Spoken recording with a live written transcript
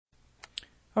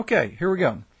Okay, here we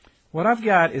go. What I've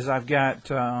got is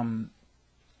in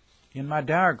my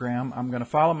diagram, I'm going to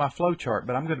follow my flow chart,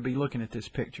 but I'm going to be looking at this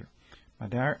picture. My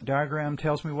diagram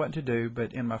tells me what to do,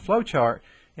 but in my flow chart,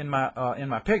 in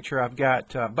my picture, I've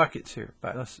got buckets here.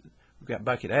 We've got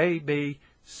bucket A, B,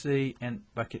 C, and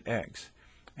bucket X.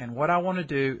 And what I want to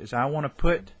do is I want to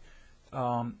put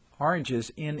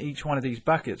oranges in each one of these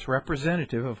buckets,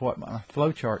 representative of what my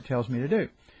flow chart tells me to do.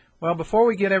 Well, before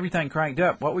we get everything cranked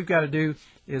up, what we've got to do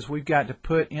is we've got to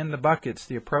put in the buckets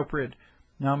the appropriate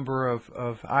number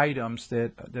of items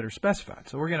that are specified.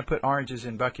 So we're going to put oranges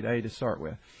in bucket A to start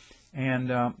with.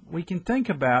 And we can think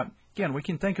about, again,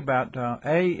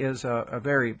 A is a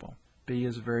variable, B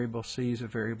is a variable, C is a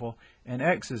variable, and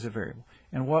X is a variable.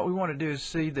 And what we want to do is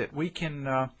see that we can,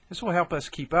 this will help us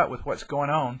keep up with what's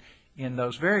going on in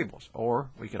those variables.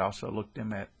 Or we could also look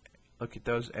at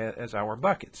those as our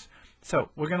buckets. So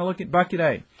we're going to look at bucket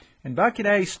A. And bucket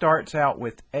A starts out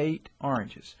with 8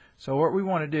 oranges. So what we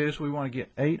want to do is we want to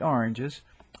get 8 oranges.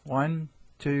 1,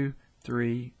 2,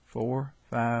 3, 4,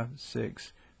 5,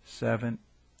 6, 7,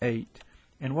 8.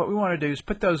 And what we want to do is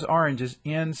put those oranges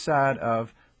inside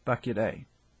of bucket A.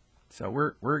 So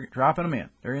we're dropping them in.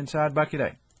 They're inside bucket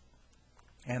A.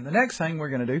 And the next thing we're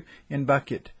going to do in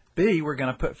bucket B, we're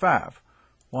going to put 5.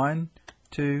 1,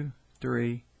 2,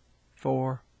 3,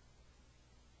 4,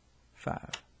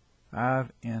 5.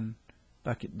 5 in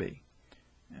bucket B.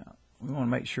 Now, we want to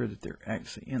make sure that they're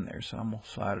actually in there, so I'm going to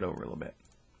slide it over a little bit.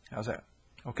 How's that?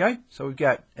 Okay, so we've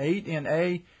got 8 in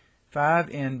A, 5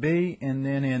 in B, and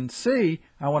then in C,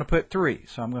 I want to put 3.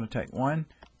 So I'm going to take 1,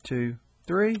 2,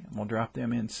 3. I'm going to drop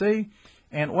them in C.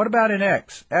 And what about in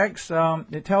X? X,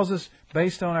 it tells us,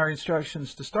 based on our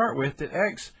instructions to start with, that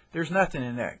X, there's nothing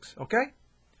in X. Okay?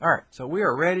 All right, so we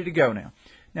are ready to go now.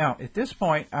 Now, at this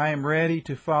point, I am ready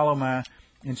to follow my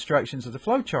instructions of the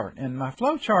flow chart. And my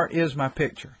flow chart is my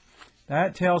picture.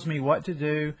 That tells me what to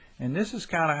do, and this is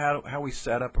kind of how we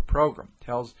set up a program.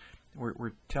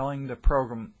 We're telling the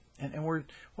program, and what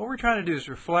we're trying to do is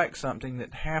reflect something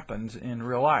that happens in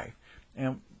real life.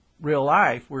 And real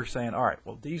life, we're saying, all right,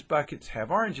 well, these buckets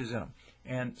have oranges in them,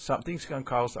 and something's going to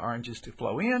cause the oranges to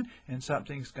flow in, and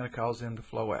something's going to cause them to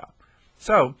flow out.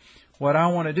 So what I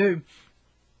want to do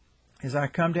is I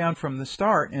come down from the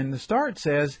start, and the start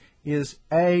says, is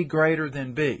A greater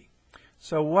than B?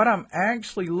 So what I'm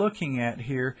actually looking at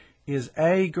here is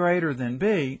A greater than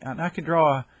B, and I can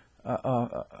draw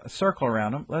a circle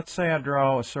around them. Let's say I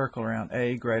draw a circle around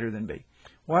A greater than B.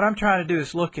 What I'm trying to do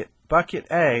is look at bucket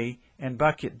A and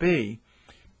bucket B,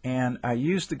 and I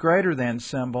use the greater than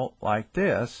symbol like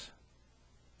this.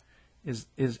 Is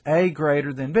A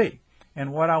greater than B?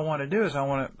 And what I want to do is I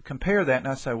want to compare that, and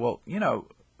I say, well, you know,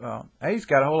 A's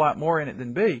got a whole lot more in it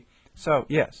than B. So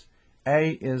yes,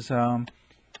 A is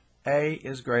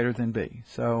greater than B.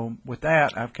 So with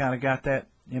that, I've kind of got that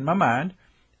in my mind,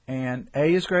 and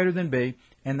A is greater than B,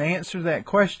 and the answer to that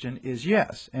question is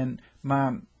yes. And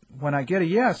when I get a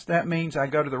yes, that means I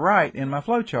go to the right in my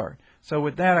flow chart. So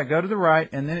with that, I go to the right,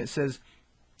 and then it says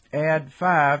add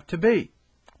 5 to B.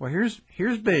 Well, here's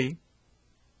B.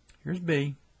 Here's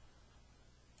B.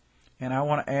 And I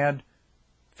want to add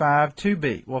 5 to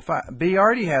B. Well, B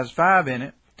already has 5 in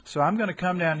it, so I'm going to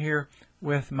come down here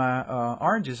with my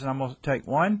oranges, and I'm going to take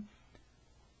 1,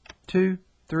 2,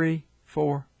 3,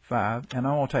 4, 5, and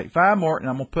I'm going to take 5 more, and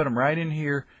I'm going to put them right in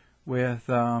here with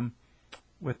the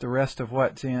rest of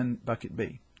what's in bucket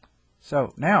B.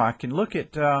 So now I can look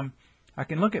at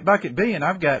bucket B, and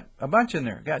I've got a bunch in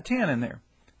there. I've got 10 in there.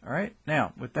 All right.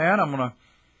 Now with that, I'm going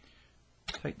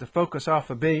to take the focus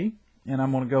off of B, and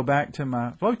I'm going to go back to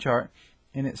my flow chart,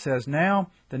 and it says now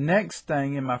the next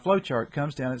thing in my flow chart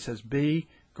comes down. It says B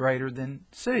greater than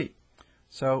C.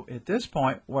 So at this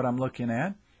point, what I'm looking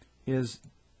at is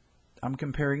I'm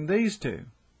comparing these two.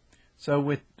 So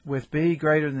with B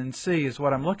greater than C is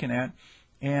what I'm looking at,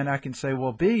 and I can say,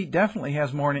 well, B definitely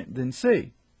has more in it than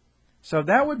C. So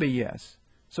that would be yes.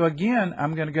 So again,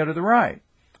 I'm going to go to the right.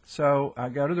 So I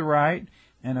go to the right,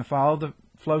 and I follow the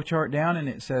flow chart down, and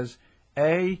it says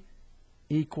A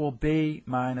equal B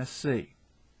minus C.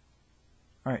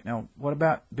 All right, now what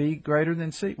about B greater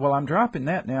than C? Well, I'm dropping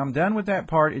that now. I'm done with that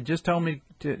part. It just told me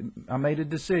I made a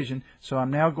decision. So I'm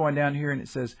now going down here, and it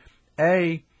says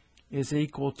A is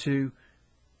equal to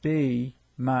B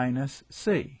minus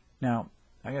C. Now,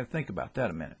 I got to think about that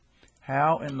a minute.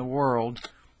 How in the world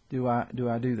do I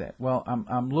do that? Well,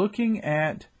 I'm looking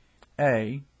at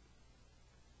A.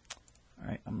 All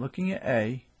right, I'm looking at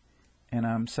A, and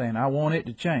I'm saying I want it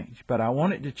to change, but I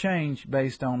want it to change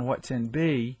based on what's in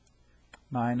B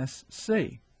minus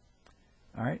C.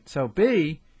 All right, so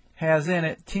B has in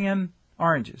it 10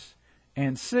 oranges,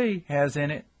 and C has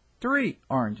in it 3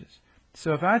 oranges.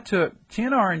 So if I took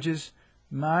 10 oranges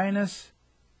minus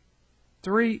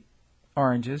 3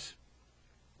 oranges,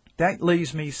 that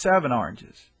leaves me 7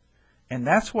 oranges. And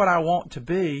that's what I want to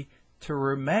be to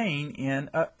remain in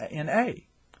A.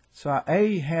 So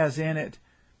A has in it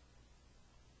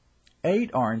 8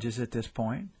 oranges at this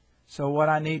point. So what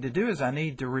I need to do is I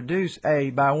need to reduce A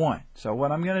by 1. So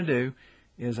what I'm going to do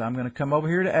is I'm going to come over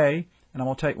here to A, and I'm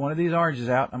going to take one of these oranges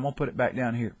out. I'm going to put it back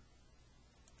down here.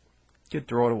 Could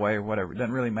throw it away or whatever. It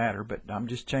doesn't really matter, but I'm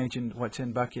just changing what's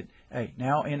in bucket A.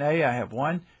 Now in A, I have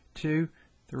 1, 2,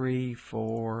 3,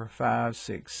 4, 5,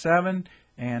 6, 7,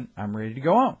 and I'm ready to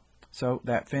go on. So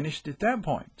that finished at that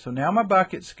point. So now my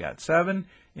bucket's got 7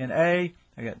 in A,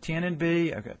 I got 10 in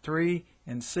B, I've got 3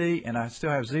 in C, and I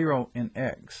still have 0 in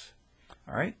X.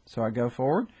 All right, so I go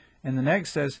forward, and the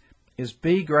next says, is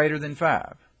B greater than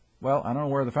 5? Well, I don't know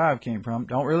where the 5 came from.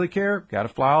 Don't really care. Got to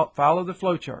follow the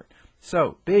flow chart.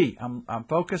 So B, I'm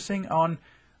focusing on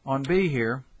B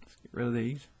here. Let's get rid of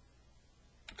these.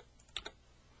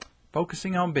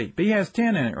 Focusing on B. B has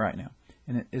 10 in it right now.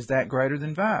 And is that greater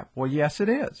than 5? Well, yes, it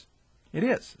is. It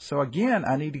is. So again,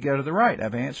 I need to go to the right.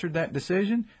 I've answered that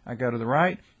decision. I go to the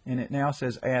right, and it now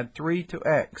says add 3 to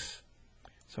X.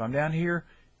 So I'm down here,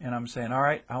 and I'm saying, all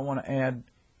right, I want to add,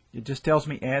 it just tells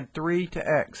me add 3 to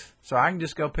X. So I can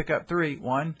just go pick up 3.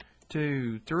 1,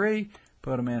 2, 3,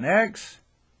 put them in X,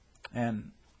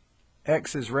 and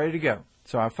X is ready to go.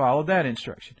 So I followed that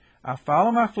instruction. I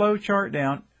follow my flow chart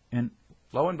down, and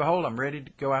lo and behold, I'm ready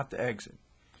to go out the exit.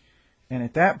 And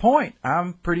at that point,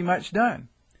 I'm pretty much done.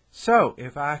 So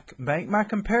if I make my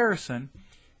comparison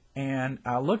and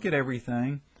I look at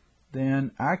everything,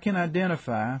 then I can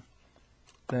identify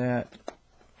that,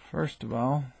 first of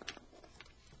all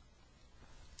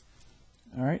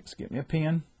right, let's get me a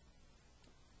pen.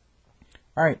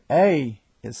 All right, A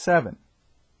is 7.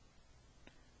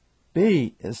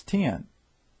 B is 10.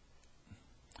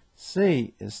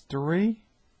 C is 3.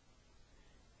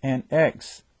 And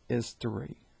X is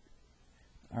 3.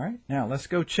 All right, now let's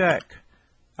go check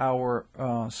our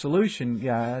solution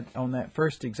guide on that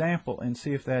first example and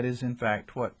see if that is in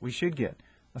fact what we should get.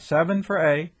 A 7 for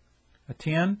A, a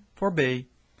 10 for B,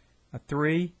 a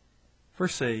 3 for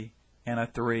C, and a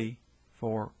 3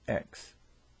 for X.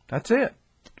 That's it.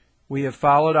 We have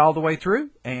followed all the way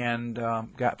through and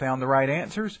found the right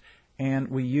answers, and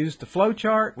we used the flow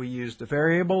chart, we used the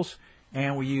variables,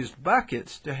 and we used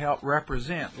buckets to help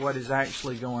represent what is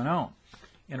actually going on.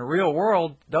 In a real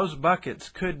world, those buckets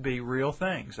could be real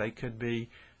things. They could be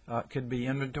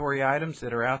inventory items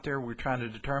that are out there. We're trying to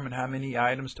determine how many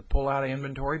items to pull out of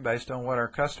inventory based on what our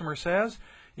customer says.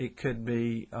 It could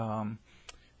be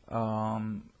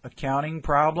accounting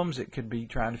problems. It could be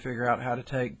trying to figure out how to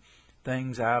take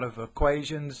things out of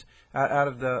equations, out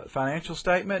of the financial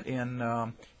statement in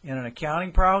an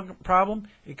accounting problem.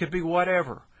 It could be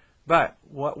whatever. But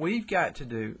what we've got to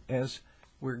do as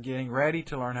we're getting ready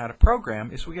to learn how to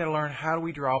program is we got to learn how do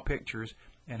we draw pictures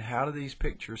and how do these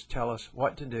pictures tell us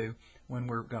what to do when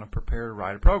we're going to prepare to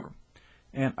write a program.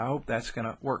 And I hope that's going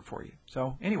to work for you.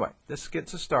 So anyway, this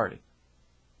gets us started.